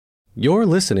You're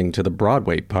listening to the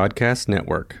Broadway Podcast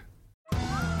Network.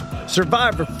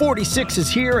 Survivor 46 is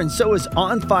here, and so is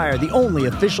On Fire, the only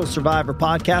official Survivor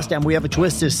podcast, and we have a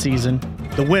twist this season.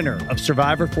 The winner of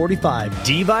Survivor 45,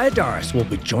 Dee Valladares, will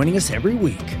be joining us every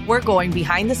week. We're going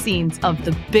behind the scenes of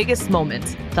the biggest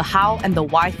moments, the how and the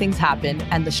why things happen,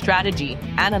 and the strategy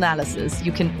and analysis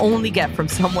you can only get from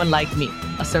someone like me,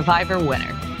 a Survivor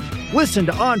winner. Listen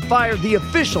to On Fire, the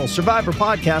official Survivor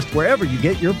podcast, wherever you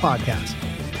get your podcasts.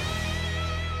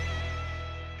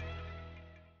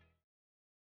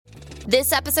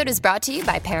 This episode is brought to you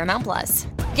by Paramount Plus.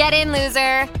 Get in,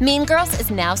 loser! Mean Girls is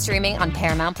now streaming on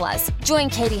Paramount Plus. Join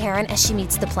Katie Heron as she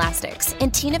meets the plastics in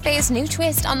Tina Fey's new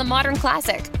twist on the modern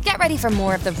classic. Get ready for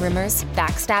more of the rumors,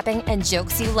 backstabbing, and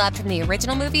jokes you loved from the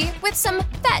original movie with some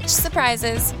fetch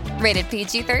surprises. Rated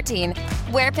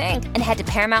PG-13. Wear pink and head to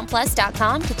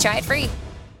ParamountPlus.com to try it free.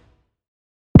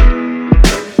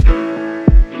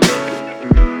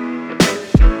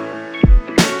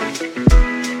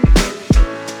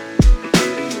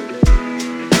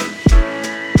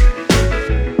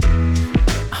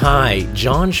 Hi,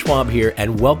 John Schwab here,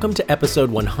 and welcome to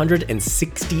episode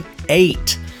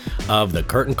 168 of the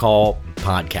Curtain Call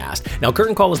podcast. Now,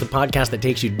 Curtain Call is the podcast that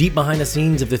takes you deep behind the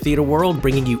scenes of the theater world,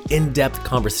 bringing you in-depth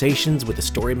conversations with the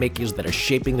story makers that are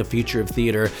shaping the future of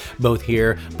theater, both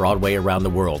here, Broadway, around the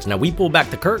world. Now, we pull back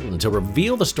the curtain to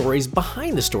reveal the stories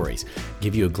behind the stories,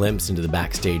 give you a glimpse into the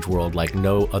backstage world like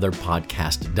no other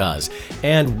podcast does.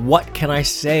 And what can I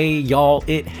say, y'all?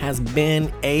 It has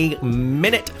been a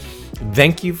minute.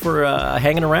 Thank you for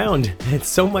hanging around.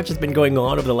 So much has been going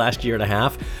on over the last year and a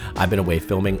half. I've been away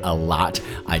filming a lot.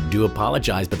 I do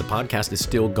apologize, but the podcast is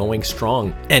still going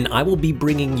strong. And I will be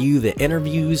bringing you the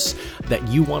interviews that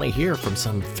you want to hear from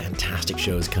some fantastic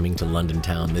shows coming to London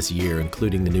town this year,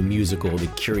 including the new musical, The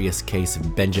Curious Case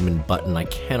of Benjamin Button. I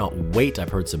cannot wait. I've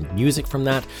heard some music from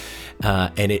that.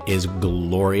 And it is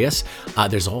glorious.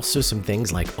 There's also some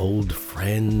things like Old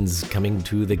Friends coming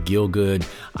to the Gielgud.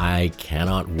 I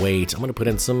cannot wait. I'm going to put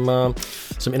in some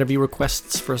interview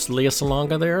requests for Leah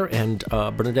Salonga there and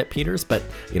Bernadette Peters, but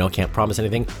can't promise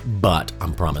anything, but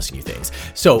I'm promising you things.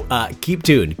 So keep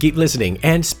tuned, keep listening.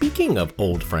 And speaking of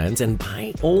old friends, and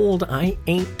by old, I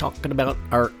ain't talking about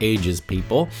our ages,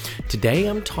 people. Today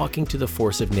I'm talking to the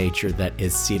force of nature that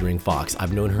is Cedering Fox.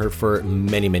 I've known her for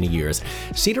many, many years.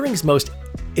 Cedering's most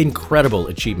incredible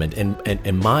achievement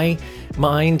in my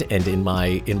mind and in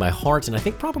my heart, and I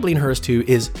think probably in hers too,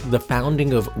 is the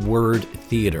founding of Word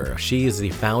Theater. She is the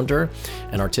founder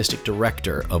and artistic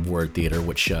director of Word Theater,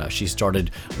 which she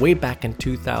started way back in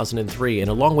 2003. And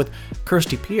along with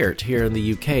Kirsty Peart here in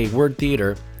the UK, Word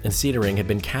Theater and Cedering have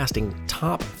been casting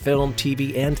top film,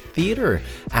 TV, and theater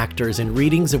actors in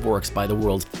readings of works by the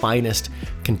world's finest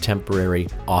contemporary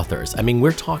authors. I mean,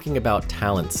 we're talking about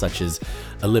talents such as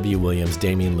Olivia Williams,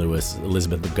 Damian Lewis,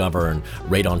 Elizabeth McGovern,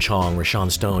 Radon Chong,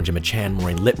 Rashawn Stone, Gemma Chan,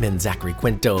 Maureen Lipman, Zachary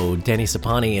Quinto, Danny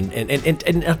Sapani, and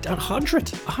a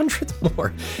hundred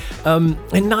more. And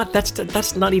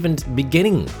that's not even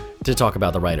beginning to talk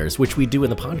about the writers, which we do in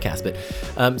the podcast. But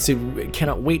so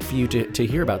cannot wait for you to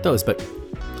hear about those. But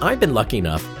I've been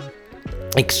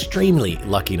extremely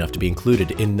lucky enough to be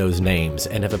included in those names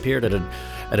and have appeared at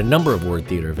a number of Word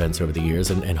Theater events over the years,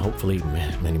 and hopefully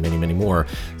many, many, many more.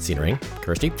 Cedering,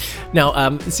 Kirsty. Now,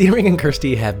 Cedering and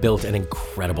Kirsty have built an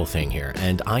incredible thing here,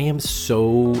 and I am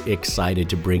so excited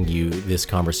to bring you this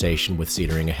conversation with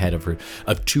Cedering ahead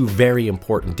of two very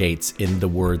important dates in the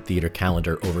Word Theater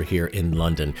calendar over here in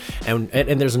London, and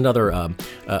there's another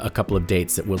a couple of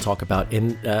dates that we'll talk about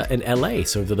in LA.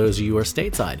 So for those of you who are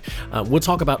stateside, we'll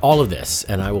talk about all of this,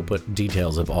 and I will put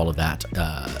details of all of that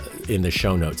in the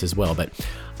show notes as well. But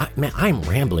I'm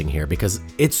rambling here because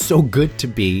it's so good to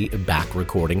be back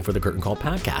recording for the Curtain Call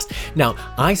podcast. Now,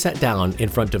 I sat down in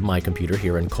front of my computer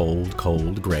here in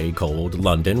cold, gray, cold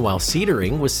London while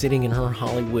Cedering was sitting in her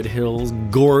Hollywood Hills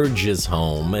gorgeous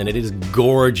home, and it is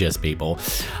gorgeous, people,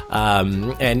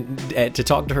 and to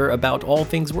talk to her about all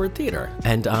things Word Theater.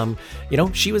 And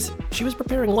she was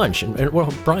preparing lunch, and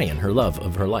well, Brian, her love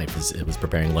of her life, was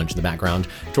preparing lunch in the background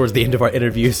towards the end of our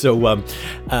interview. So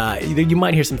you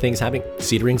might hear some things happening.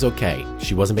 Cedering's okay.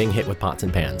 She wasn't being hit with pots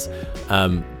and pans.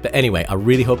 But anyway, I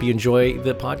really hope you enjoy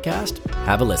the podcast.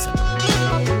 Have a listen.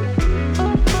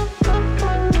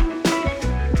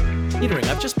 Cedering,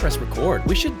 I've just pressed record.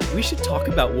 We should talk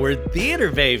about Word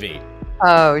Theater, baby.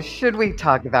 Oh, should we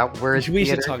talk about Word Theater? We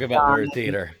should talk about Word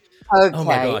Theater. Okay. Oh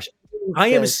my gosh. I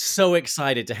am so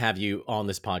excited to have you on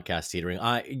this podcast,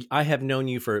 Cedering. I have known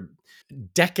you for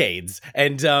decades,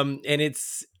 and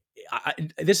it's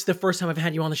this is the first time I've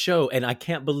had you on the show, and I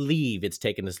can't believe it's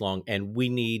taken this long, and we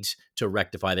need to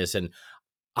rectify this. And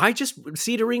I just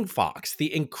Cedering Fox,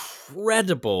 the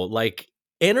incredible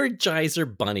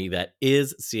Energizer bunny that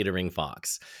is Cedering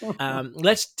Fox.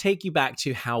 Let's take you back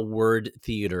to how word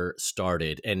theater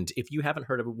started. And if you haven't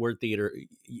heard of word theater,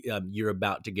 you're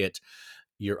about to get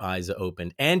your eyes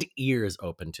open and ears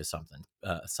open to something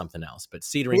else. But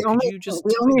Cedering, could you The just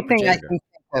be only the thing I progenitor? can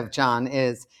think of, John,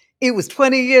 is it was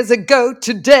 20 years ago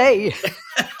today.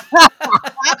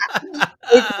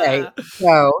 Okay,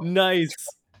 so Nice.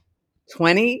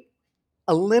 20,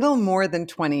 a little more than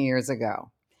 20 years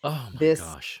ago. Oh my This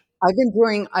gosh.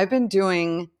 I've been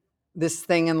doing this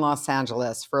thing in Los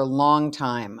Angeles for a long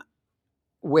time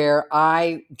where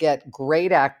I get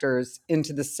great actors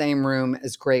into the same room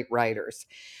as great writers.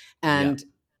 Yeah. And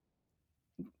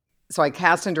so I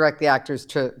cast and direct the actors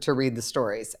to read the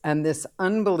stories. And this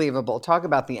unbelievable talk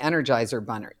about the Energizer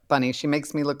bunny. She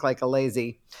makes me look like a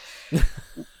lazy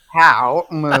cow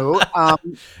moo.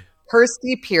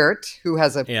 Kirsty Peart, who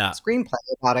has a Yeah. screenplay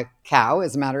about a cow,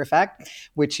 as a matter of fact,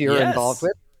 which you're involved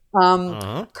Yes. with.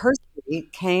 Uh-huh. Kirsty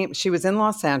came, she was in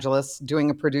Los Angeles doing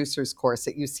a producer's course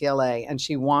at UCLA, and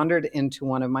she wandered into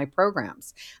one of my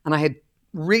programs. And I had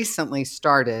recently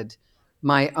started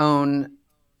my own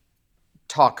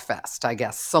talk fest, I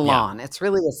guess, Yeah. salon. It's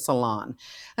really a salon.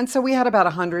 And so we had about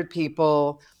 100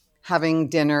 people having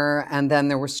dinner, and then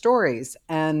there were stories.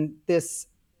 And this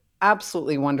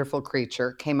absolutely wonderful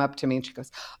creature came up to me and she goes,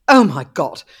 "Oh my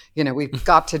God, we've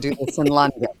got to do this in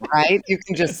London, right?" You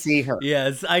can just see her.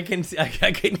 Yes, I can see, I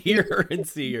can hear her and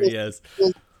see her. This Yes.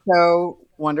 is so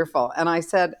wonderful. And I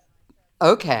said,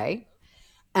 "Okay."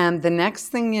 And the next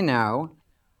thing you know,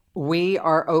 we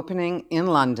are opening in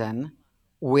London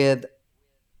with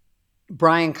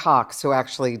Brian Cox, who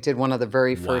actually did one of the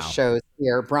very first Wow. shows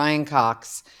here. Brian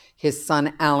Cox, his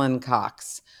son Alan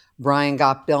Cox. Brian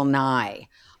got Bill Nye.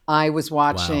 I was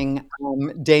Wow. watching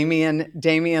Damian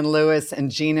Lewis and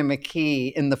Gina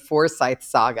McKee in the Forsyth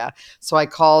saga. So I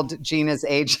called Gina's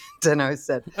agent and I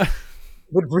said,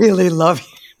 "Would really love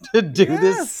you to do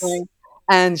this Yes. thing."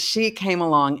 And she came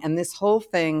along, and this whole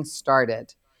thing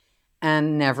started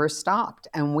and never stopped.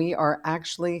 And we are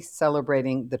actually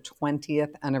celebrating the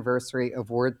 20th anniversary of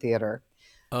Word Theater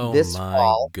Oh this my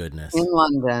fall in goodness.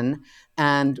 London.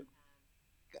 And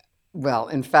well,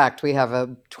 in fact, we have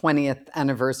a 20th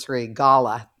anniversary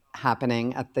gala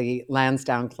happening at the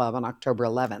Lansdowne Club on October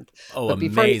 11th. Oh, But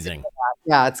before we get amazing. to that,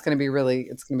 yeah, it's going to be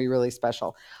really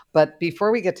special. But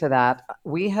before we get to that,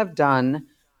 we have done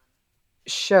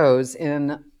shows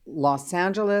in Los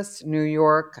Angeles, New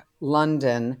York,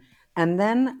 London, and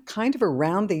then kind of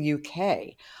around the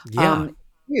UK. Yeah. Um,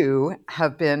 you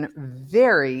have been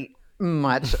very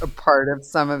much a part of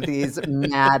some of these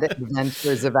mad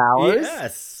adventures of ours.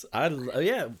 Yes.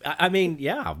 Yeah. I mean,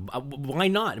 yeah. Why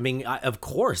not? I mean, of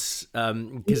course,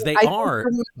 because they I think are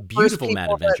you're one of the first beautiful mad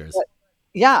people adventures.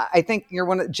 yeah, I think you're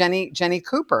one of Jenny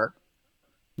Cooper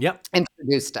Yep.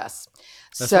 introduced us.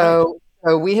 That's right.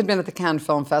 So we had been at the Cannes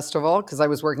Film Festival because I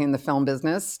was working in the film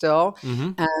business still,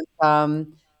 Mm-hmm.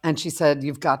 and she said,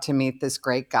 "You've got to meet this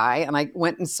great guy." And I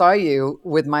went and saw you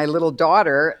with my little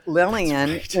daughter That's Lillian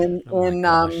right. in Oh my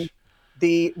gosh.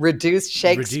 the reduced Reduced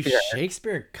Shakespeare,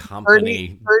 Shakespeare 30,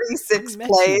 Company. I 36 met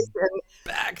plays, you and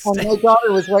my backstage.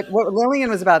 daughter was what Lillian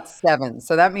was about 7,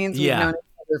 so that means we've known Yeah.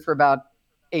 each other for about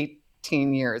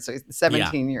 18 years or Yeah.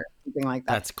 17 years, something like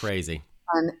that. That's crazy.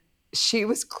 And she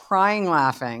was crying,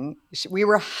 laughing. We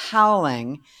were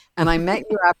howling. And I met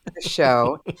you after the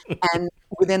show. And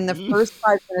within the first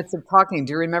 5 minutes of talking,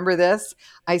 do you remember this?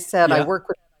 I said, "I Yeah. work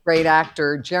with a great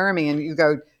actor, Jeremy." And you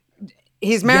go,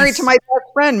 "He's married to Yes. my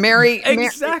best friend, Mary."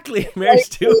 Exactly. Mary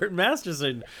Stuart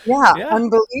Masterson. Yeah, Yeah.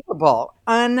 unbelievable.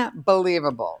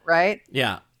 Unbelievable, right?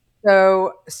 Yeah.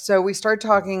 So we start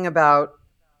talking about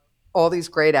all these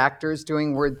great actors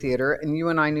doing word theater, and you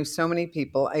and I knew so many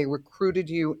people. I recruited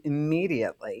you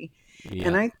immediately, and Yeah.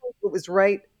 I think it was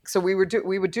right. So we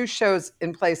would do shows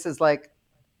in places like,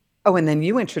 oh, and then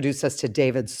you introduced us to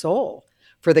David Soul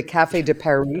for the Café de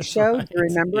Paris That's show. Do you right.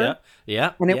 remember? Yeah.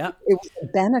 Yeah. And Yeah. it was a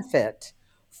benefit That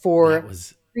for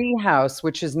was Treehouse,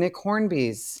 which is Nick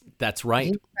Hornby's. that's He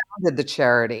right. founded the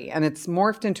charity, and it's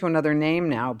morphed into another name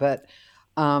now. But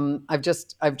I've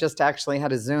just actually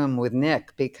had a Zoom with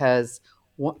Nick because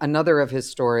another of his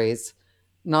stories,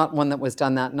 not one that was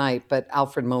done that night, but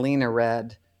Alfred Molina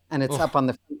read, and it's up Oh, on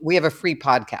the. We have a free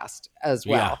podcast as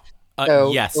yeah. well.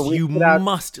 So Yes, we you put out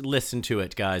must listen to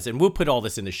it, guys. And we'll put all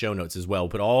this in the show notes as well. We'll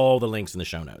put all the links in the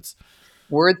show notes.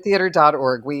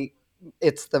 wordtheater.org.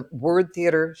 It's the Word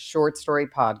Theater Short Story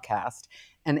Podcast,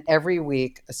 and every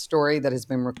week a story that has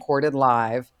been recorded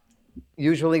live,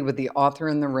 usually with the author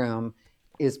in the room,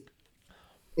 is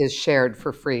shared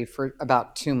for free for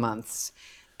about 2 months.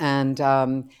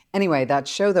 And anyway, that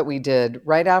show that we did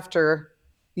right after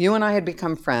you and I had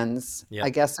become friends, I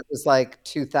Yep. guess it was like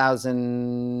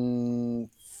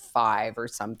 2005 or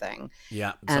something.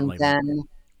 Yeah. Something And like that. then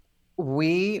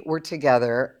we were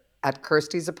together at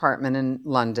Kirsty's apartment in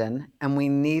London, and we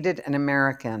needed an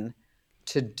American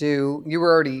to do. You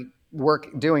were already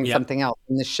doing Yep. something else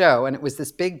in the show, and it was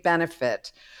this big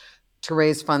benefit to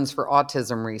raise funds for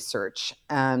autism research.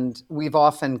 And we've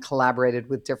often collaborated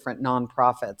with different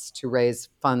nonprofits to raise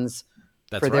funds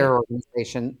That's for right. their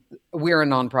organization. We're a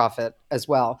nonprofit as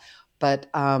well. But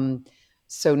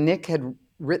so Nick had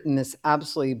written this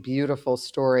absolutely beautiful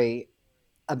story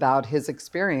about his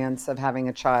experience of having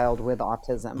a child with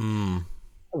autism, Mm,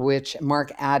 which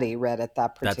Mark Addy read at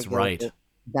that that's particular right.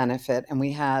 benefit. And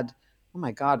we had, oh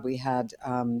my God, we had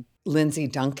Lindsay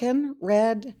Duncan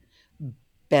read,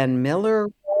 Ben Miller,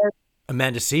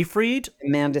 Amanda Seyfried.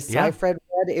 Amanda Yeah. Seyfried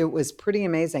read. It was pretty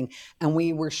amazing. And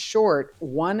we were short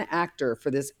one actor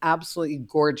for this absolutely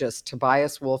gorgeous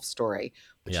Tobias Wolff story,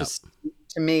 which Yep. is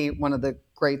to me one of the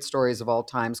great stories of all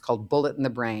times, called Bullet in the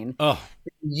Brain. Oh,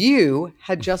 You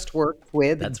had just worked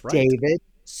with that's right. David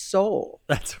Soul.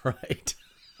 That's right.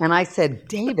 And I said,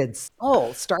 David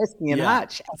Soul, Starsky and Yeah.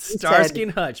 Hutch. And Starsky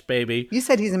and Hutch, baby. you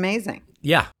said he's amazing.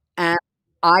 Yeah. And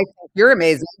I think you're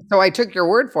amazing. So I took your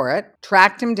word for it,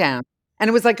 tracked him down, and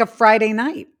it was like a Friday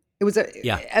night. It was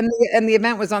Yeah. and the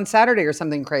event was on Saturday or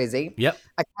something crazy. Yep.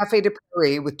 A Cafe de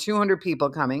Paris with 200 people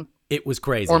coming It was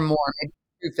crazy. or more, maybe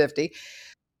 250.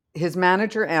 His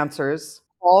manager answers,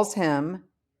 calls him.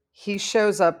 He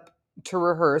shows up to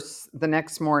rehearse the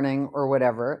next morning or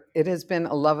whatever. It has been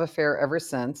a love affair ever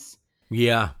since.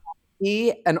 Yeah.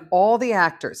 He and all the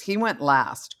actors, he went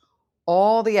last.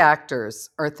 All the actors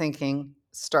are thinking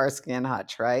Starsky and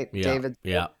Hutch, right? Yeah. David,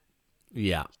 Yeah.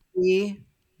 Yeah. he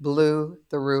blew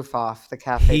the roof off the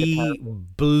Cafe de Paris. He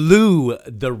blew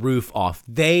the roof off.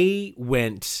 They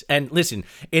went, and listen,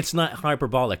 it's not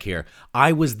hyperbolic here.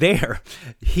 I was there.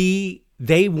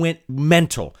 They went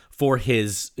mental for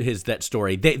his that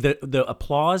story. The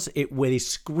applause, they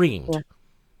screamed. Yeah.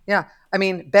 Yeah. I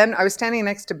mean, I was standing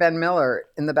next to Ben Miller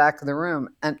in the back of the room,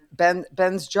 and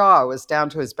Ben's jaw was down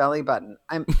to his belly button.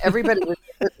 Everybody was,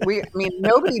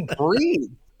 nobody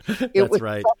breathed. It That's was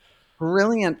right. such a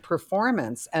brilliant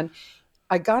performance. And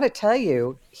I got to tell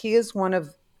you, he is one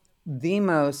of the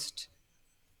most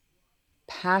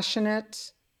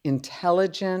passionate,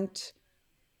 intelligent,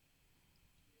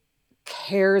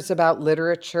 cares about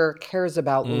literature, cares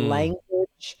about Mm,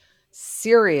 language,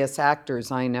 serious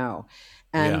actors I know.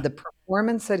 And yeah. the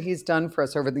performance that he's done for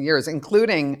us over the years,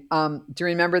 including, do you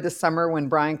remember the summer when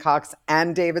Brian Cox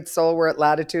and David Soul were at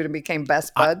Latitude and became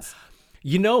best I, buds?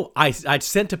 I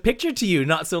sent a picture to you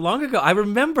not so long ago. I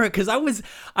remember because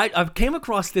I came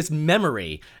across this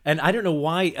memory, and I don't know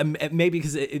why. Maybe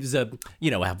because it was how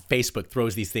Facebook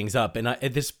throws these things up, and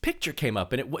this picture came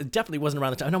up, and it definitely wasn't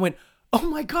around the time. And I went, oh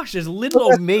my gosh, there's little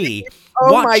old me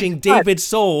Oh my watching God. David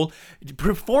Soul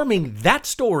performing that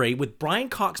story with Brian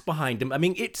Cox behind him. I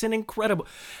mean, it's an incredible.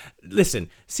 Listen,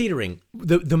 Cedering,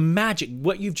 the magic,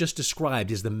 what you've just described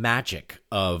is the magic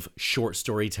of short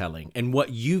storytelling, and what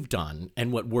you've done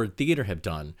and what Word Theater have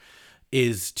done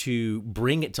is to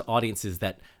bring it to audiences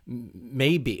that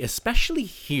maybe, especially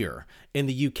here in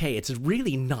the UK, it's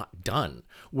really not done,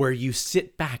 where you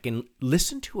sit back and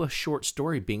listen to a short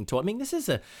story being told. I mean, this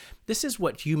is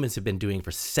what humans have been doing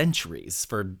for centuries,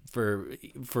 for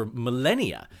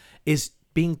millennia, is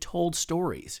being told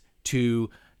stories to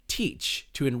teach,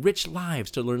 to enrich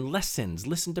lives, to learn lessons,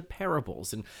 listen to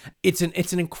parables. And it's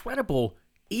an incredible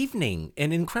evening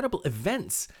and incredible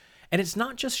events. And it's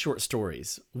not just short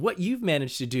stories. What you've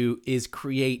managed to do is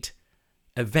create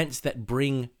events that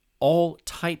bring all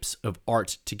types of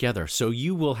art together. So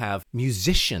you will have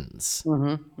musicians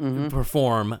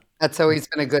perform. That's always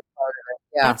been a good part of it.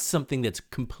 Yeah. That's something that's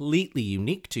completely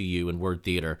unique to you in Word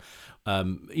Theater.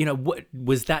 What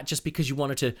was that? Just because you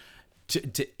wanted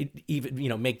to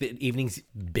even make the evenings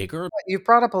bigger? You've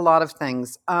brought up a lot of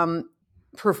things.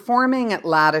 Performing at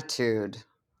Latitude,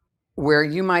 where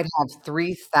you might have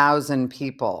 3,000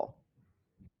 people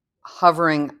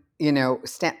hovering,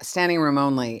 standing room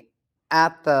only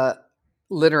at the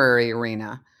literary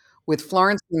arena with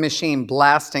Florence and the Machine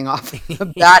blasting off the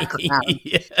background.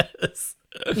 Yes.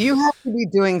 You have to be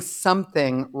doing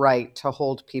something right to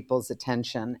hold people's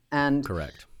attention. And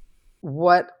Correct.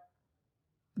 what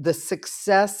the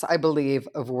success, I believe,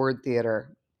 of Word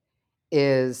Theater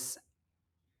is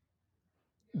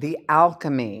the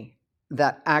alchemy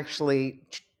that actually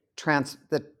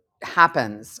that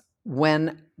happens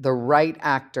when the right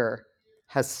actor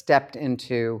has stepped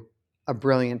into a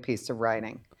brilliant piece of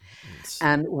writing.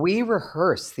 And we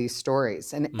rehearse these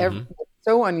stories. And what's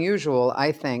so unusual,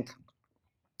 I think,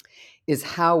 is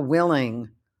how willing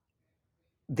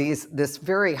this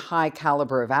very high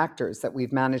caliber of actors that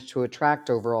we've managed to attract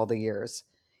over all the years,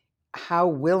 how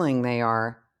willing they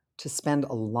are to spend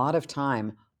a lot of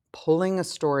time pulling a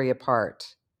story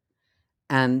apart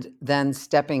and then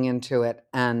stepping into it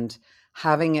and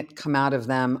having it come out of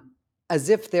them as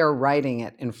if they're writing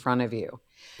it in front of you.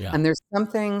 Yeah. And there's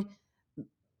something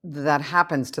that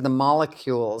happens to the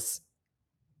molecules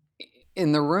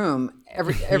in the room.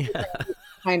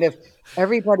 Kind of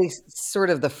everybody's sort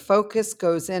of the focus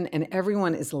goes in and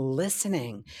everyone is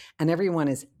listening and everyone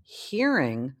is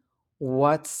hearing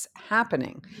what's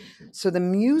happening. So the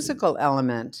musical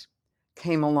element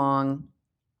came along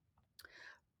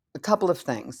a couple of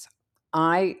things.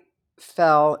 I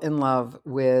fell in love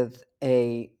with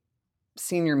a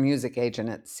senior music agent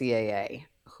at CAA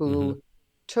who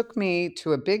took me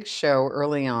to a big show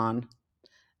early on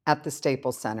at the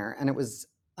Staples Center, and it was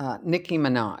Nicki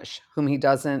Minaj, whom he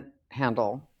doesn't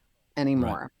handle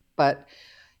anymore. But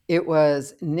it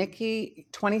was Nicki,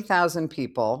 20,000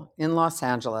 people in Los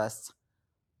Angeles,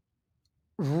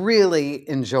 really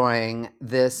enjoying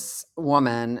this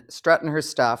woman strutting her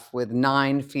stuff with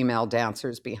 9 female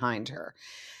dancers behind her.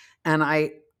 And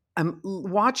I'm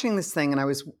watching this thing, and I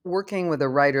was working with a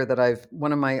writer that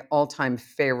one of my all-time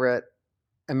favorite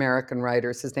American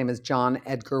writers. His name is John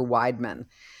Edgar Wideman.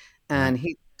 And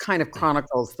he kind of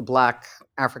chronicles the Black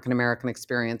African American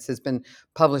experience, has been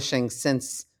publishing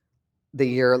since the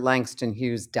year Langston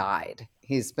Hughes died.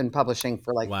 He's been publishing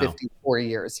for like 54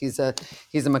 years. He's a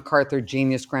MacArthur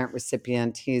Genius Grant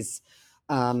recipient. He's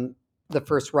the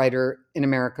first writer in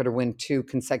America to win 2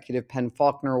 consecutive Penn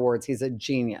Faulkner Awards. He's a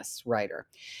genius writer.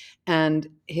 And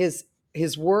his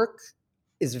work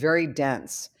is very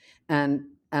dense. And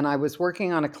I was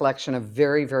working on a collection of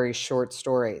very, very short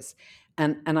stories.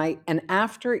 And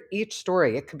after each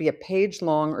story, it could be a page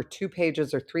long or 2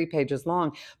 pages or 3 pages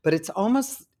long, but it's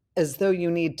almost as though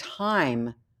you need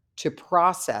time to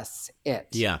process it.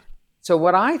 Yeah. So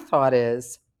what I thought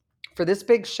is, for this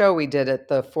big show we did at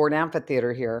the Ford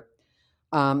Amphitheater here,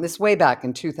 this way back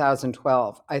in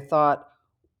 2012, I thought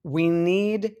we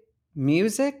need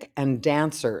music and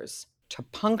dancers to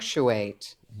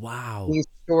punctuate these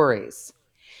stories.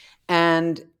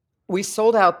 And we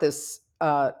sold out this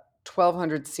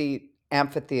 1,200 seat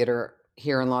amphitheater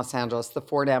here in Los Angeles, the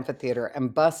Ford Amphitheater,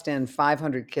 and bussed in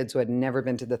 500 kids who had never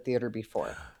been to the theater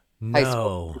before. High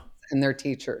school kids and their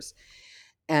teachers.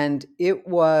 And it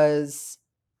was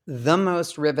the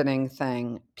most riveting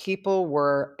thing. People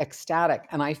were ecstatic.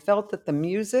 And I felt that the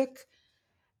music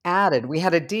added, we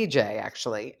had a DJ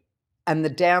actually, and the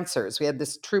dancers, we had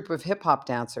this troupe of hip hop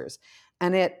dancers,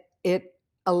 and it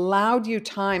allowed you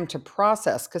time to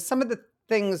process, because some of the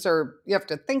things you have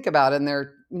to think about and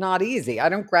they're not easy. I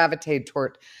don't gravitate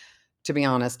toward, to be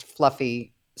honest,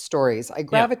 fluffy stories. I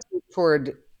gravitate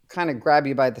toward kind of grab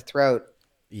you by the throat.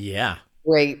 Yeah.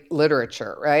 Great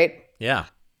literature, right? Yeah.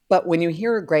 But when you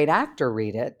hear a great actor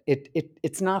read it,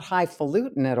 it's not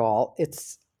highfalutin at all.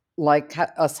 It's like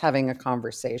us having a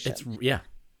conversation. It's so real.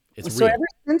 Ever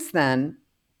since then,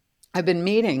 I've been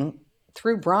meeting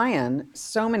through Brian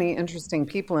so many interesting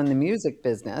people in the music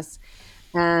business,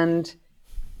 and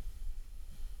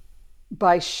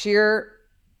by sheer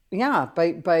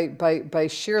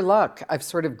sheer luck, I've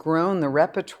sort of grown the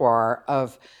repertoire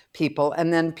of people,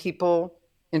 and then people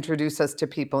introduce us to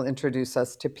people, and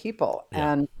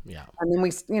then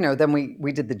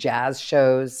we did the jazz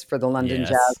shows for the London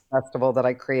Jazz Festival that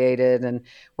I created, and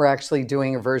we're actually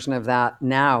doing a version of that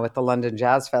now at the London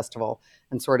Jazz Festival,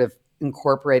 and sort of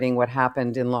incorporating what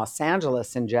happened in Los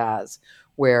Angeles in jazz,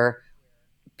 where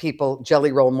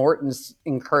Jelly Roll Morton's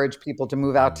encouraged people to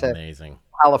move out to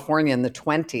California in the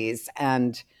 20s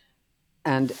and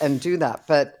do that,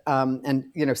 but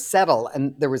settle.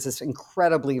 And there was this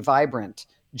incredibly vibrant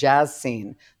jazz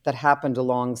scene that happened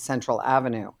along Central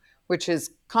Avenue, which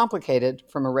is complicated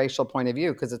from a racial point of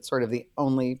view because it's sort of the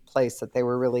only place that they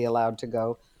were really allowed to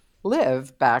go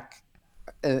live back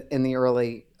in the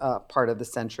early part of the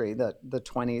century, the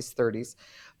 20s, 30s.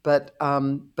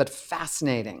 But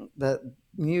fascinating, the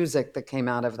music that came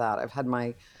out of that. I've had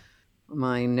my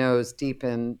nose deep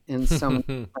in so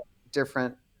many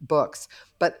different books.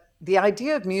 But the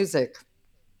idea of music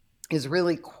is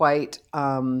really quite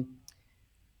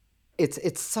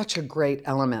it's such a great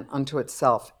element unto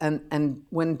itself. And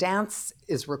when dance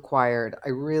is required, I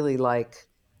really like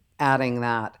adding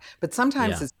that. But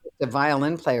sometimes it's just a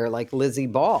violin player like Lizzie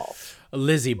Ball.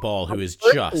 Lizzie Ball, who is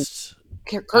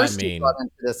Kirsty brought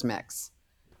into this mix.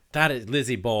 That is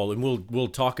Lizzie Ball, and we'll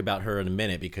talk about her in a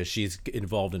minute because she's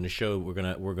involved in the show we're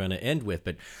gonna end with.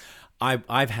 But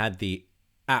I've had the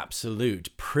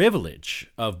absolute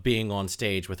privilege of being on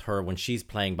stage with her when she's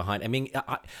playing behind. I mean,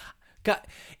 God,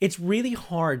 it's really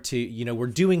hard to, we're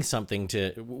doing this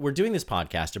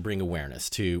podcast to bring awareness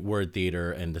to word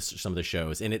theater and some of the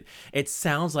shows, and it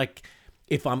sounds like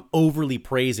if I'm overly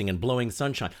praising and blowing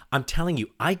sunshine. I'm telling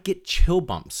you, I get chill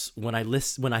bumps when I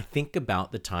think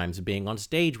about the times of being on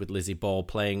stage with Lizzie Ball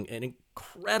playing an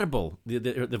incredible,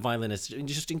 the violinist,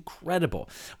 just incredible.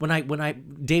 When I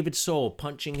David Soul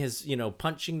punching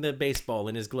the baseball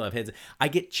in his glove heads, I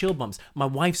get chill bumps. My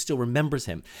wife still remembers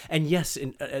him, and yes,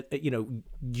 and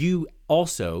you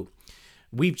also.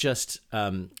 We've just,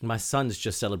 my son's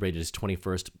just celebrated his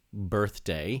 21st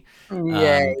birthday.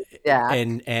 Yay, yeah.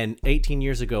 And 18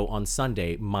 years ago on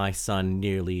Sunday, my son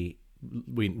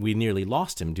we nearly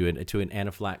lost him to an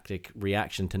anaphylactic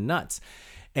reaction to nuts.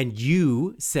 And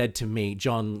you said to me,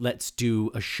 John, let's do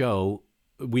a show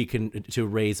to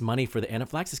raise money for the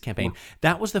anaphylaxis campaign.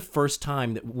 That was the first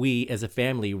time that we as a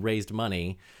family raised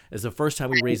money. It's the first time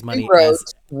we raised money. Wrote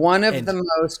one of the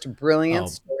most brilliant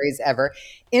stories ever,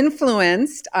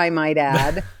 influenced, I might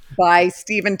add, by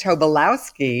Stephen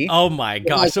Tobolowsky. Oh my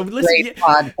gosh! So listen,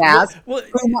 podcast,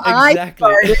 whom exactly.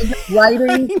 I started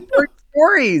writing short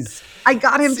stories. I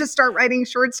got him to start writing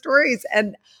short stories,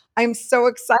 and I'm so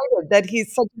excited that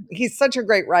he's such a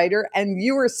great writer, and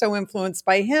you were so influenced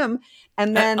by him.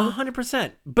 And then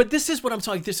 100%. But this is what I'm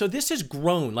talking. So this has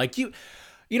grown. Like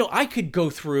I could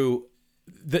go through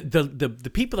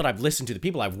the people that I've listened to, the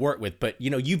people I've worked with. But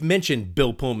you've mentioned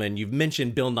Bill Pullman, you've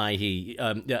mentioned Bill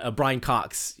Nighy, Brian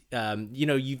Cox.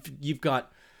 You've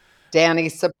got Danny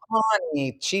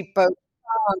Sapani, Cheapo.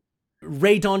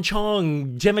 Ray Don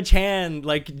Chong, Gemma Chan.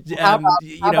 How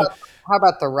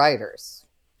about the writers?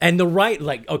 And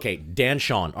Dan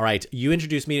Sean. All right, you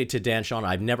introduced me to Dan Sean.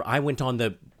 I went on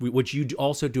which you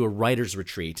also do a writer's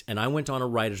retreat, and I went on a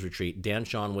writer's retreat. Dan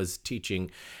Sean was teaching,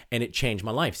 and it changed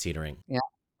my life, Cedering. Yeah,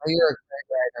 you're a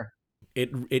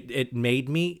great writer. It made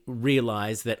me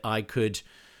realize that I could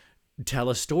tell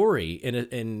a story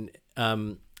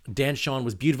Dan Sean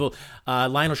was beautiful.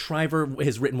 Lionel Shriver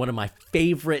has written one of my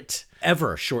favorite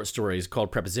ever short stories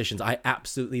called Prepositions. I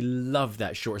absolutely love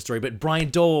that short story. But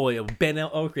Brian Doyle, Ben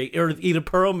Oakley, Eda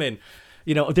Perlman,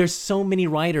 there's so many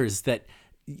writers that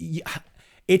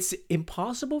it's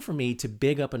impossible for me to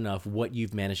big up enough what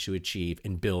you've managed to achieve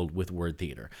and build with word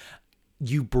theater.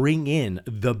 You bring in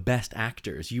the best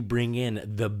actors. You bring in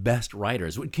the best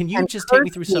writers. Can you just take me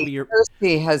through some of your...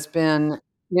 Kirsty has been,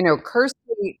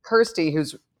 Kirsty,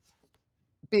 who's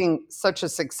being such a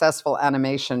successful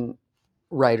animation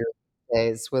writer these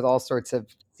days with all sorts of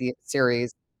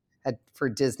series for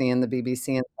Disney and the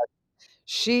BBC and such.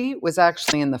 She was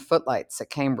actually in the Footlights at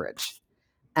Cambridge.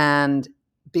 And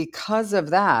because of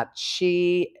that,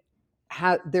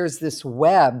 there's this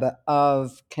web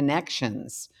of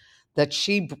connections that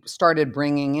she started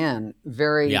bringing in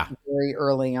very, very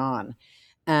early on.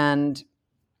 And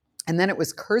then it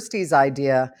was Kirsty's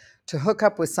idea to hook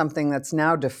up with something that's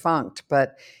now defunct.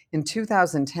 But in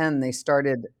 2010, they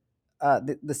started,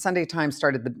 the Sunday Times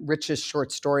started the richest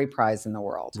short story prize in the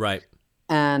world. Right.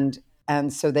 And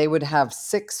so they would have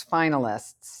 6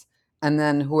 finalists, and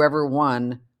then whoever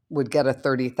won would get a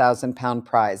 30,000 pound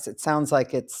prize. It sounds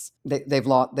like they've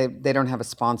lost. They don't have a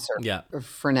sponsor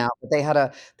for now, but they had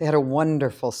a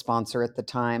wonderful sponsor at the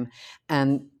time.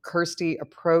 And Kirsty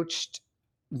approached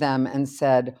them and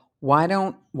said, why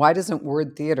doesn't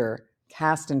Word Theater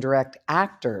cast and direct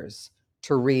actors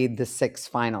to read the 6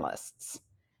 finalists?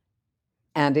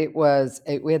 And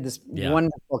we had this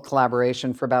wonderful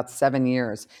collaboration for about 7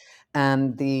 years.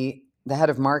 And the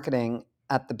head of marketing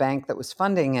at the bank that was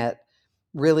funding it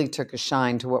really took a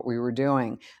shine to what we were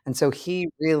doing. And so he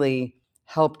really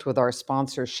helped with our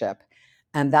sponsorship.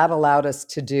 And that allowed us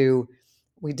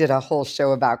we did a whole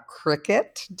show about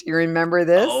cricket. Do you remember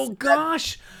this? Oh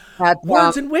gosh.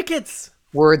 Words and Wickets.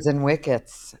 Words and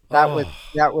Wickets. That was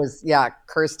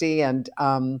Kirsty and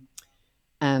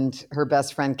her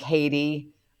best friend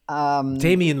Katie.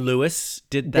 Damian Lewis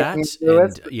did that. Damian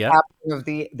Lewis, captain of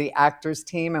the actors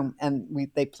team, and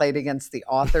they played against the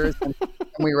authors. And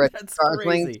we were at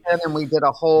Darlington, and we did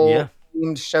a whole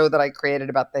themed show that I created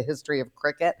about the history of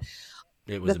cricket.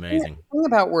 It was amazing. The thing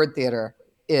about word theater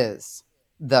is,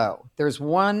 though, there's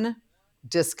one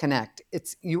disconnect.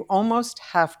 You almost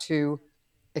have to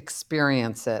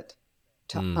experience it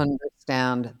to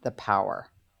understand the power.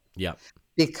 Yeah.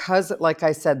 Because, like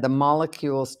I said, the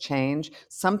molecules change.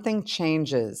 Something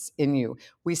changes in you.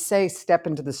 We say step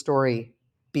into the story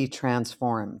be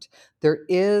transformed. There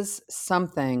is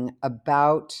something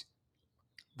about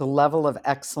the level of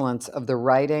excellence of the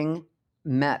writing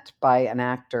met by an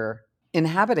actor.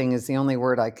 Inhabiting is the only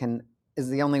word I can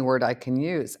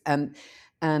use. And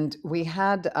we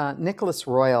had Nicholas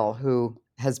Royal, who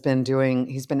he's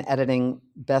been editing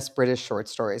Best British Short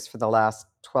Stories for the last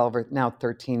 12 or now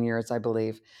 13 years, I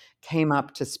believe, came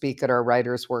up to speak at our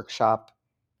writers' workshop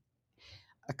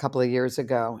a couple of years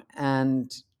ago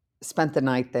and spent the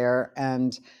night there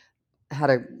and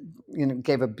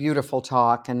gave a beautiful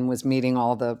talk and was meeting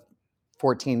all the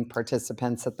 14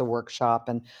 participants at the workshop.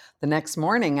 And the next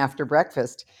morning after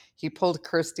breakfast, he pulled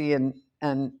Kirsty and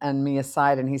me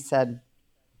aside and he said,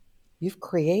 "You've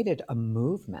created a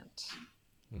movement."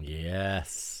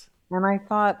 Yes. And I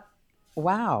thought,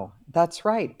 wow, that's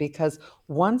right. Because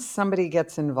once somebody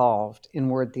gets involved in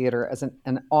word theater as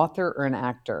an author or an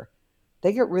actor,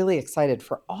 they get really excited.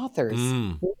 For authors,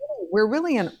 we're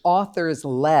really an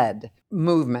authors-led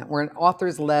movement. We're an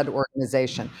authors-led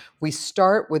organization. We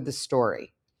start with the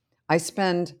story. I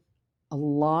spend a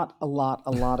lot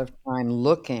of time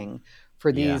looking for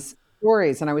Yeah. these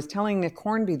stories. And I was telling Nick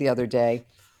Hornby the other day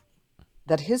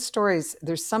that his stories,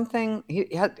 there's something,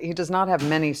 he does not have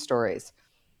many stories,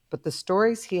 but the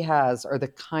stories he has are the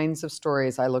kinds of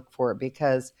stories I look for,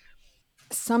 because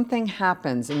something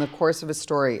happens in the course of a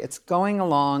story. It's going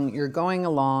along, you're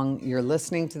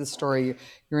listening to the story,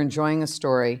 you're enjoying a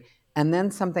story, and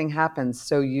then something happens.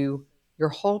 So your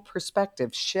whole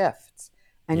perspective shifts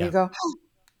and you Yeah. go,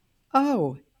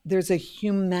 oh, there's a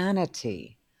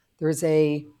humanity. There's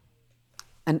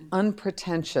an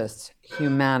unpretentious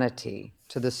humanity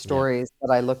to the Yeah. stories that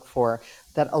I look for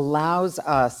that allows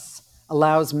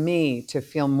me to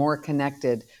feel more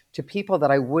connected to people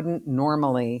that I wouldn't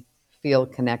normally feel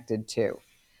connected to.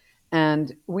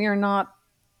 And we are not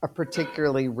a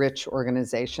particularly rich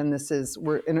organization.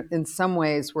 We're in some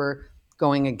ways we're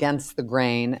going against the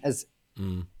grain as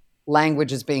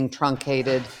language is being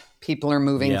truncated, people are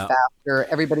moving Yeah. faster,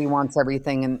 everybody wants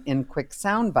everything in quick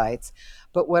sound bites.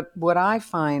 But what I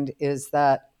find is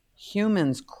that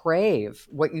humans crave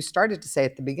what you started to say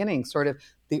at the beginning, sort of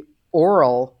the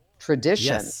oral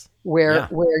tradition Yes. where Yeah.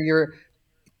 you're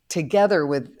together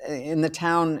with in the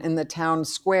town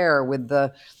square with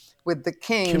the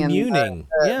king and Communing.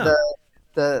 the, Yeah.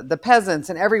 the the peasants,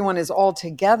 and everyone is all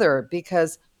together,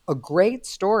 because a great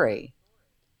story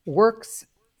works.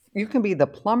 You can be the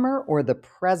plumber or the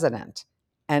president,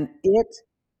 and if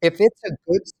it's a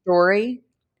good story,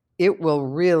 it will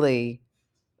really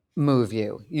move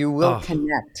you. You will Oh,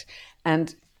 connect.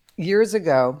 And years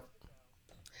ago,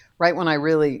 right when I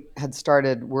really had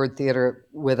started word theater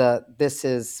with this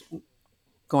is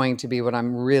going to be what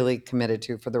I'm really committed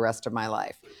to for the rest of my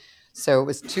life. So it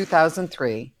was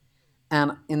 2003.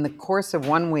 And in the course of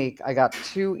 1 week, I got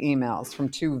 2 emails from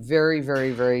 2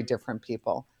 very different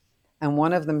people. And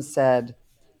one of them said,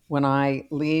 when I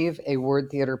leave a word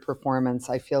theater performance,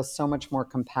 I feel so much more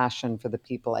compassion for the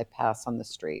people I pass on the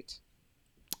street.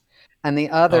 And the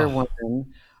other oh,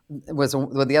 woman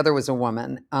the other was a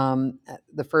woman.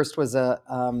 The first was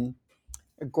an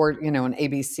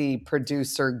ABC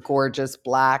producer, gorgeous,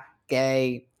 black,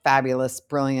 gay, fabulous,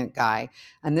 brilliant guy.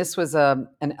 And this was an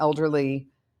elderly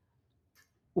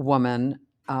woman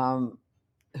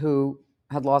who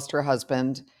had lost her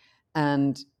husband.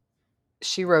 And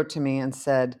she wrote to me and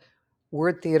said,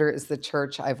 "Word theater is the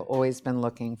church I've always been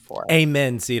looking for."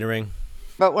 amen, Cedering.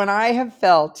 But when I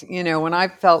felt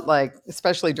like,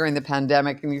 especially during the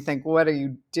pandemic, and you think, what are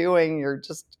you doing? You're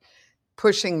just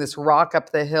pushing this rock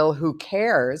up the hill. Who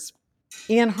cares?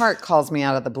 Ian Hart calls me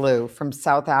out of the blue from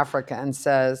South Africa and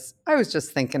says, "I was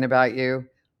just thinking about you.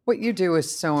 What you do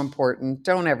is so important.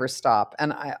 Don't ever stop."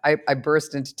 And I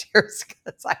burst into tears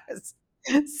because I was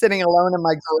sitting alone in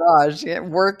my garage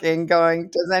working, going,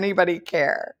 does anybody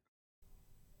care?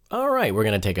 All right, we're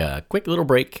going to take a quick little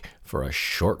break for a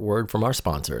short word from our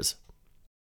sponsors.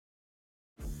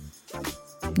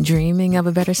 Dreaming of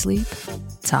a better sleep?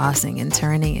 Tossing and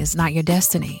turning is not your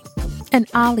destiny. And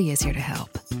Ollie is here to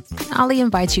help. Ollie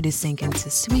invites you to sink into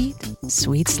sweet,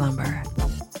 sweet slumber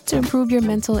to improve your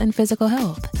mental and physical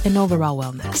health and overall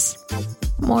wellness.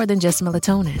 More than just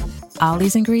melatonin,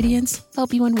 Ollie's ingredients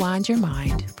help you unwind your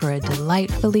mind for a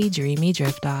delightfully dreamy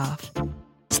drift off.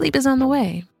 Sleep is on the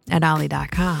way at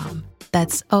Ollie.com.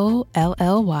 That's OLLY.com.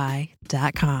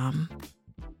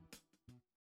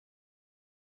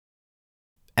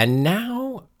 And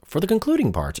now for the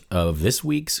concluding part of this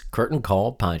week's Curtain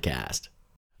Call podcast.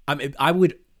 I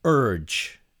would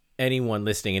urge anyone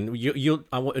listening, and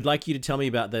I would like you to tell me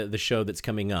about the show that's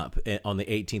coming up on the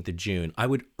 18th of June. I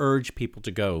would urge people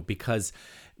to go, because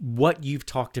what you've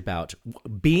talked about,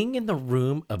 being in the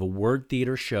room of a word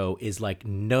theater show, is like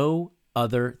no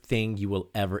other thing you will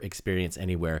ever experience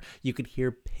anywhere. You could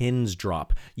hear pins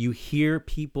drop. You hear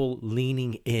people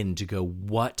leaning in to go,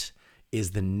 what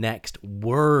is the next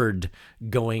word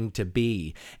going to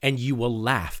be? And you will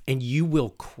laugh and you will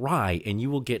cry and you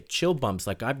will get chill bumps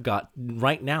like I've got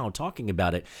right now talking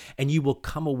about it. And you will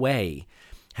come away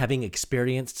having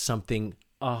experienced something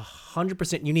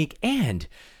 100% unique. And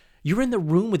you're in the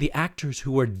room with the actors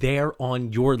who are there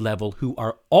on your level, who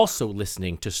are also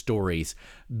listening to stories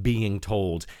being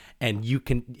told. And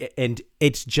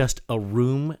it's just a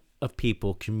room of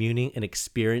people communing and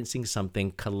experiencing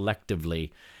something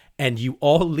collectively. And you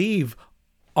all leave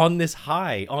on this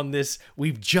high, on this,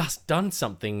 we've just done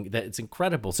something that's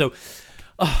incredible. So,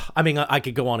 I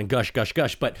could go on and gush,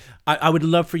 but I would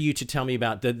love for you to tell me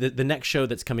about the next show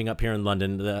that's coming up here in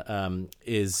London.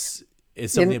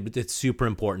 Is something that's super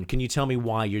important. Can you tell me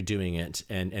why you're doing it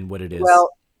and what it is? Well,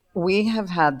 we have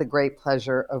had the great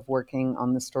pleasure of working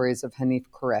on the stories of Hanif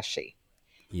Qureshi.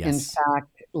 Yes. In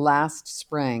fact, last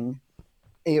spring,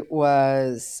 I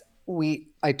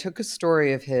took a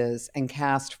story of his and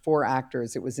cast 4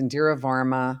 actors. It was Indira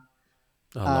Varma,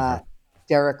 love her.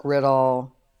 Derek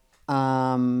Riddle,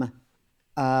 um,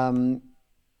 um,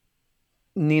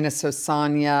 Nina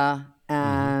Sosanya,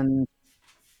 and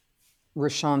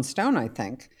Rashawn Stone, I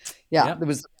think. Yeah, Yep. There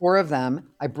was 4 of them.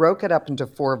 I broke it up into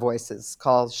 4 voices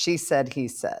called She Said, He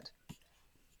Said.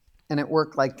 And it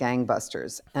worked like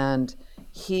gangbusters. And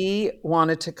he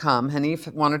wanted to come.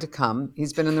 Hanif wanted to come.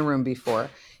 He's been in the room before.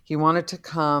 He wanted to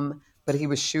come, but he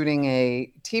was shooting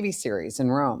a TV series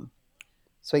in Rome.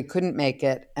 So he couldn't make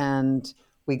it. And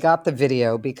we got the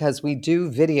video because we do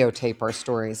videotape our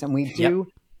stories. And we do.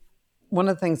 One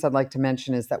of the things I'd like to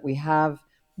mention is that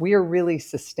we are really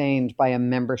sustained by a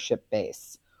membership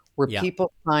base where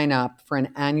people sign up for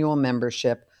an annual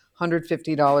membership.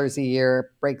 $150 a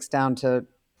year breaks down to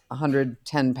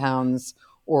 110 pounds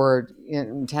or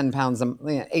 10 pounds,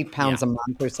 8 pounds a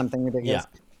month or something ridiculous.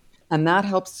 And that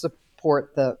helps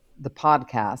support the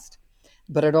podcast,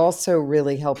 but it also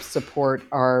really helps support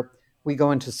we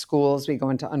go into schools, we go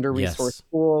into under-resourced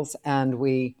schools, and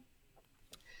we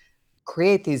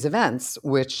create these events,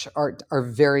 which are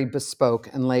very bespoke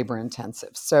and labor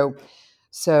intensive. So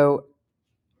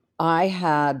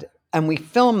and we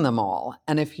film them all.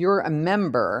 And if you're a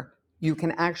member, you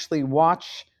can actually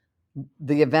watch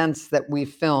the events that we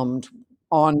filmed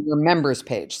on your members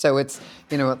page. So it's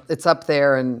up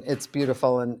there and it's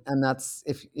beautiful. And that's,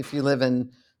 if you live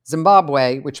in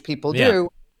Zimbabwe, which people do,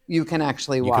 you can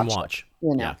actually watch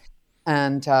it.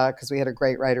 And because we had a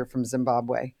great writer from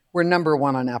Zimbabwe. We're number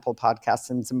 1 on Apple Podcasts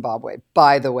in Zimbabwe,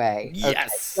 by the way.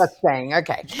 Yes. Okay, just saying.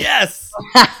 Okay. Yes.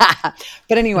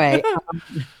 But anyway,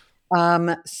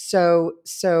 so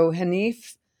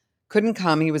Hanif couldn't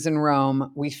come. He was in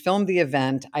Rome. We filmed the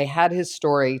event. I had his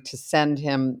story to send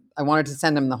him. I wanted to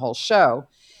send him the whole show.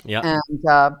 Yeah. And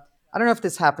I don't know if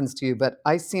this happens to you, but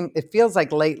it feels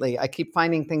like lately I keep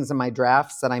finding things in my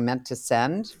drafts that I meant to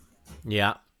send.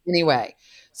 Yeah. Anyway,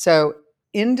 so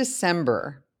in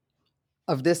December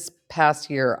of this past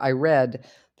year, I read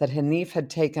that Hanif had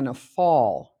taken a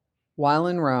fall while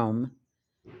in Rome.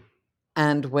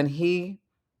 And when he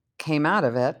came out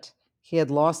of it, he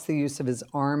had lost the use of his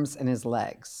arms and his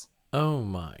legs. Oh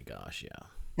my gosh, yeah.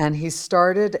 And he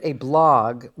started a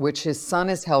blog, which his son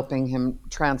is helping him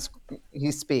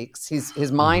he speaks.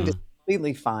 His mind is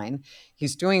completely fine.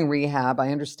 He's doing rehab.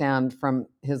 I understand from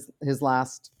his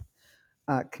last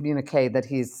communique that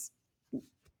he's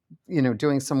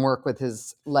doing some work with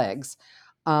his legs.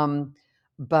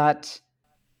 But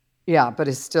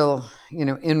is still,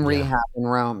 in rehab in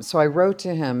Rome. So I wrote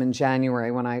to him in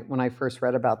January when I first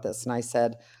read about this, and I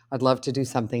said, I'd love to do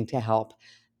something to help.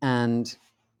 And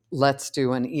let's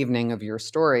do an evening of your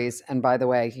stories. And by the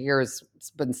way,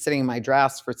 it's been sitting in my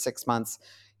drafts for 6 months.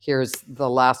 Here's the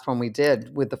last one we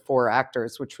did with the 4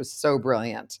 actors, which was so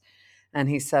brilliant. And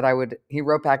he said he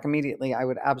wrote back immediately, I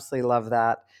would absolutely love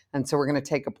that. And so we're going to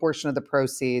take a portion of the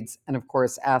proceeds and, of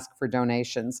course, ask for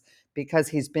donations because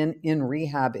he's been in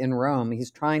rehab in Rome.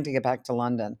 He's trying to get back to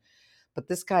London. But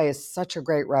this guy is such a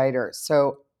great writer.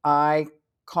 So I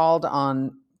called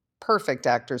on perfect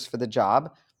actors for the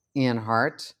job: Ian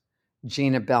Hart,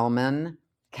 Gina Bellman,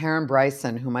 Karen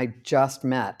Bryson, whom I just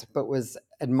met but was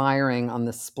admiring on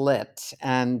The Split,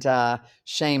 and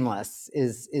Shameless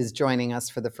is joining us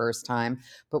for the first time.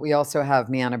 But we also have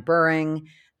Mianna Buring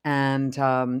and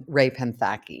Ray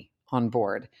Penthaki on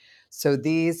board. So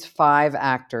these 5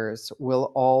 actors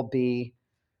will all be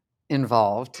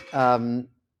involved.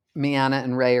 Miana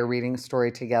and Ray are reading a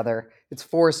story together. It's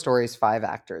 4 stories, 5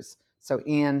 actors. So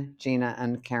Ian, Gina,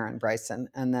 and Karen Bryson,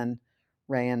 and then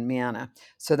Ray and Miana.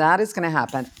 So that is going to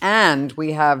happen. And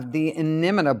we have the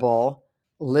inimitable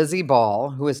Lizzie Ball,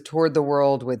 who has toured the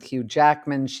world with Hugh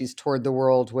Jackman. She's toured the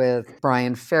world with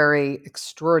Brian Ferry,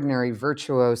 extraordinary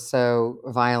virtuoso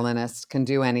violinist, can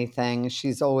do anything.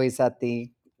 She's always at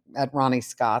Ronnie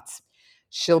Scott's.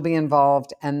 She'll be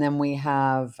involved. And then we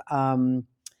have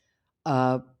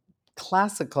a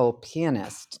classical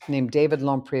pianist named David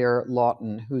Lompriere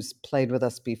Lawton, who's played with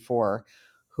us before,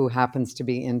 who happens to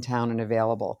be in town and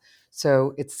available.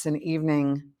 So it's an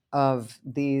evening of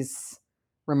these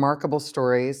remarkable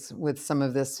stories with some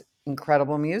of this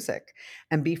incredible music.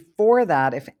 And before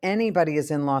that, if anybody is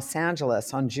in Los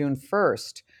Angeles on June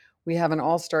 1st, we have an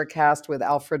all-star cast with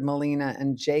Alfred Molina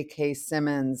and J.K.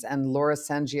 Simmons and Laura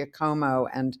San Giacomo,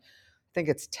 and I think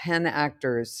it's 10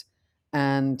 actors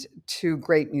and 2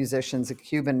 great musicians, a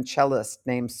Cuban cellist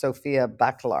named Sofia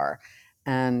Bacalar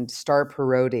and Star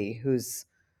Parodi, who's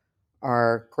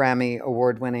our Grammy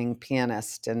award-winning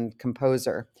pianist and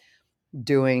composer,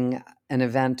 doing an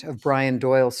event of Brian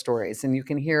Doyle stories. And you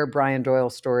can hear Brian Doyle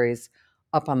stories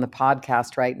up on the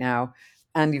podcast right now.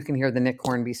 And you can hear the Nick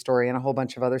Hornby story and a whole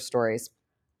bunch of other stories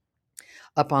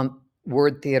up on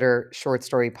Word Theater Short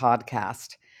Story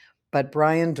Podcast. But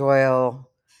Brian Doyle,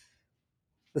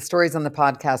 the stories on the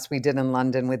podcast we did in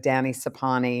London with Danny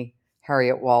Sapani,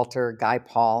 Harriet Walter, Guy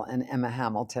Paul, and Emma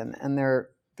Hamilton. And they're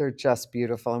just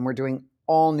beautiful. And we're doing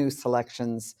all new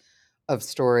selections of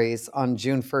stories on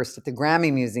June 1st at the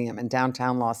Grammy Museum in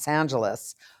downtown Los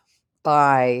Angeles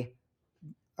by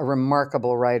a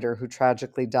remarkable writer who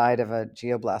tragically died of a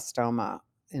glioblastoma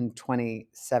in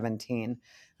 2017.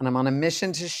 And I'm on a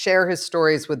mission to share his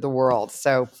stories with the world.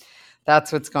 So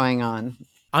that's what's going on.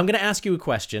 I'm going to ask you a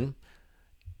question,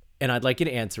 and I'd like you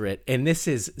to answer it. And this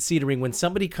is, Cedering, when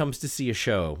somebody comes to see a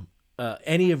show,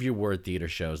 any of your Word Theater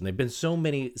shows, and they've been so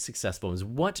many successful ones,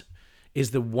 what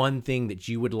is the one thing that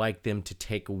you would like them to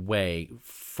take away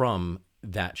from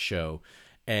that show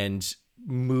and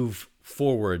move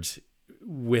forward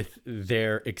with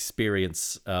their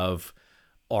experience of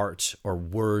art or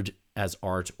word as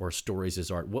art or stories as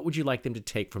art? What would you like them to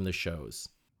take from the shows?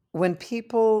 When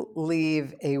people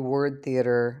leave a Word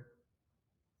Theater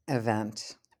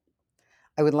event,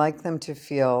 I would like them to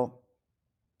feel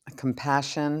a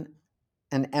compassion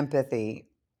and empathy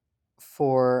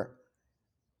for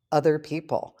other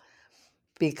people.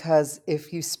 Because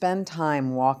if you spend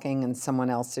time walking in someone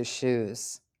else's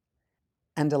shoes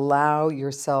and allow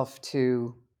yourself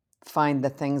to find the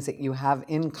things that you have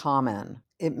in common,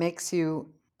 it makes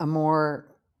you a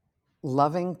more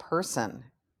loving person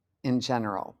in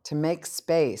general, to make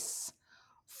space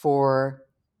for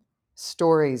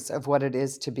stories of what it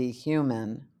is to be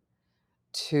human,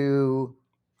 to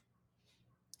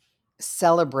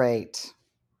celebrate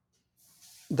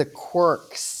the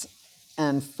quirks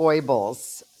and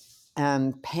foibles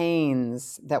and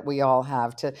pains that we all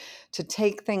have, to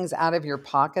take things out of your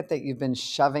pocket that you've been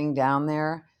shoving down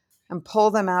there and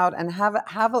pull them out and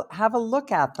have a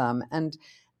look at them and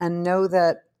know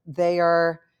that they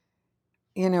are,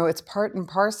 it's part and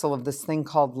parcel of this thing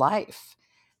called life.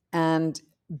 And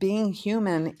being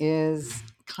human is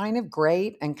kind of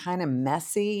great and kind of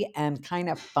messy and kind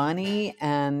of funny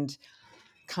and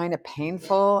kind of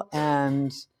painful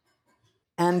and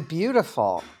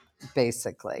beautiful,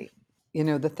 basically.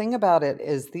 The thing about it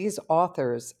is these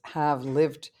authors have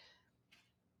lived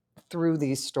through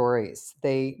these stories.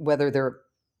 Whether they're,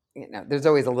 there's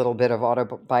always a little bit of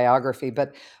autobiography,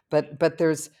 but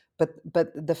there's, but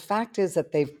the fact is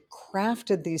that they've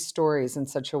crafted these stories in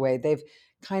such a way, they've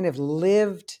kind of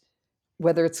lived,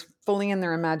 whether it's fully in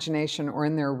their imagination or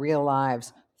in their real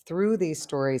lives, through these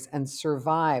stories and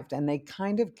survived. And they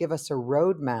kind of give us a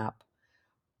roadmap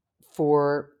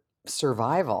for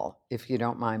survival, if you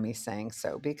don't mind me saying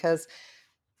so. Because,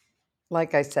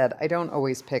 like I said, I don't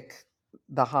always pick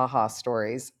the ha-ha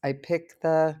stories. I pick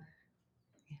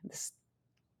this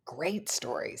great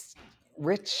stories,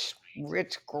 rich,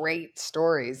 great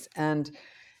stories, and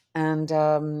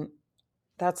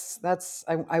that's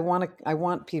I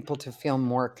want people to feel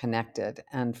more connected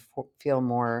and feel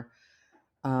more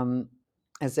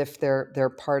as if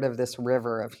they're part of this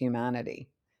river of humanity,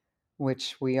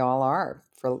 which we all are,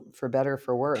 for better,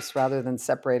 for worse, rather than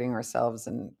separating ourselves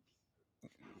and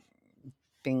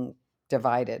being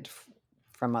divided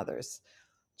from others.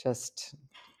 Just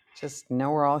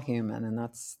know we're all human, and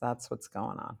that's what's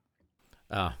going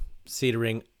on.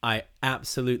 Cedering, I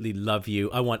absolutely love you.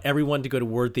 I want everyone to go to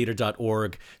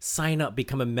wordtheater.org, sign up,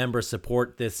 become a member,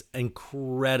 support this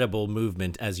incredible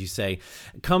movement, as you say.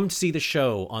 Come see the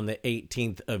show on the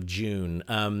 18th of June.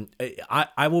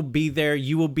 I will be there.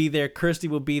 You will be there. Kirsty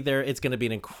will be there. It's going to be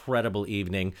an incredible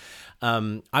evening.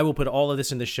 I will put all of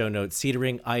this in the show notes.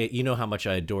 Cedering, you know how much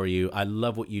I adore you. I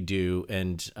love what you do,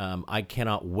 and I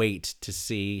cannot wait to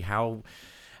see how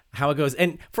it goes.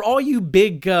 And for all you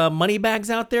big money bags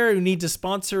out there who need to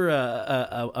sponsor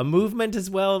a movement as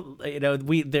well,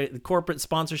 the corporate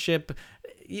sponsorship,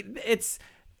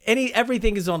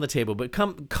 everything is on the table. But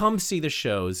come see the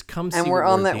shows. Come see. And we're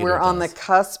on the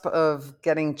cusp of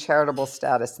getting charitable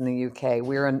status in the UK.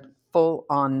 We're a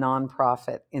full-on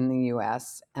nonprofit in the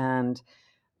US, and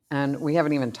we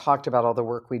haven't even talked about all the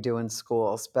work we do in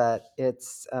schools, but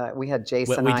it's we had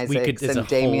Jason Isaacs and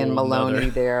Damian Maloney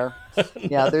there.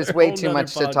 Yeah, there's way too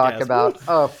much to talk about.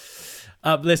 Oh,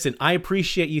 listen, I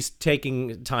appreciate you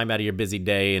taking time out of your busy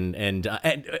day and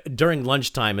during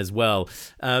lunchtime as well.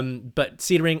 But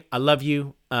Cedering, I love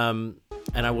you, and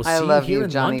I will see you here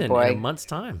in London in a month's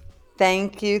time.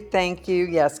 Thank you.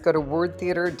 Yes, go to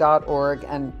wordtheater.org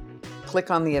and click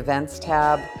on the events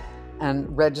tab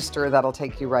and register. That'll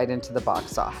take you right into the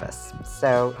box office.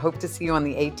 So hope to see you on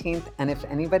the 18th. And if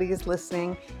anybody is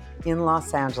listening in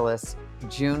Los Angeles,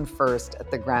 June 1st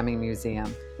at the Grammy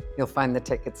Museum, you'll find the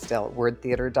tickets still at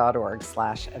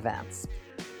wordtheater.org/events.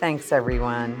 Thanks,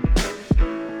 everyone.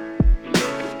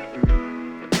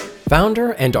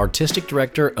 Founder and artistic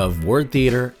director of Word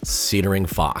Theater, Cedering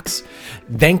Fox.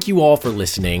 Thank you all for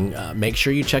listening. Make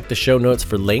sure you check the show notes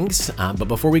for links. But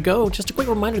before we go, just a quick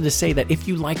reminder to say that if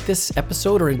you like this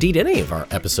episode, or indeed any of our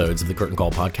episodes of the Curtain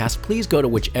Call podcast, please go to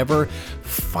whichever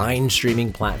fine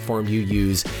streaming platform you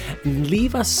use.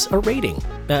 Leave us a rating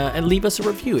and leave us a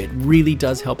review. It really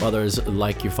does help others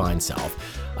like your fine self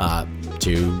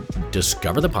to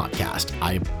discover the podcast.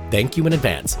 I thank you in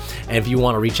advance. And if you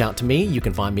want to reach out to me, you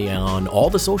can find me on all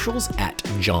the socials at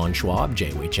John Schwab,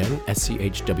 JOHN,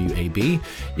 SCHWAB.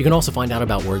 You can also find out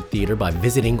about Word Theater by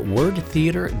visiting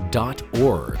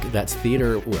wordtheater.org. That's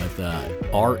theater with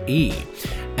R-E.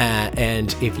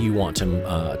 And if you want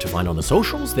to find on the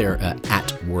socials, they're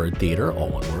at Word Theater, all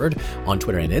one word, on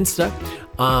Twitter and Insta.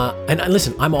 And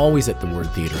listen, I'm always at the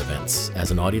Word Theater events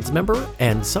as an audience member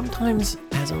and sometimes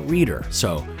as a reader.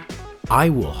 So I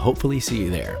will hopefully see you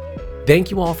there.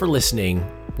 Thank you all for listening.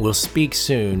 We'll speak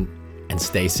soon, and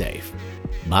stay safe.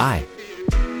 Bye.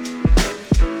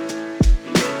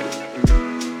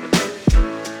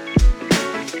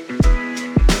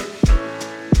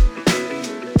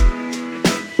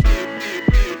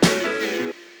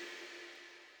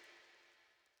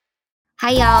 Hi,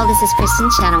 y'all. This is Kristen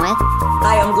Chenoweth.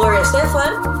 Hi, I'm Gloria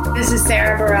Stefan. This is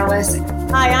Sarah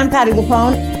Bareilles. Hi, I'm Patty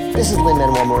LuPone. This is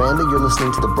Lin-Manuel Miranda. You're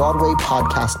listening to the Broadway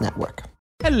Podcast Network.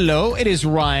 Hello, it is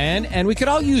Ryan, and we could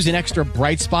all use an extra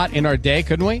bright spot in our day,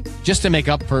 couldn't we? Just to make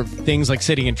up for things like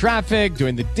sitting in traffic,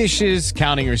 doing the dishes,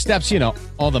 counting your steps,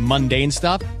 all the mundane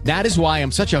stuff. That is why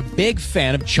I'm such a big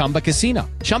fan of Chumba Casino.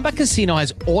 Chumba Casino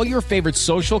has all your favorite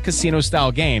social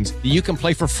casino-style games that you can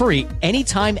play for free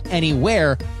anytime,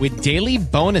 anywhere with daily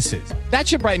bonuses. That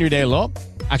should brighten your day a little.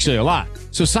 Actually, a lot.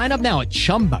 So sign up now at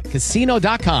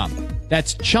ChumbaCasino.com.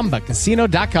 That's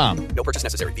ChumbaCasino.com. No purchase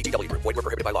necessary. VGW Group. Void where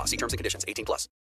prohibited by law. See terms and conditions. 18+.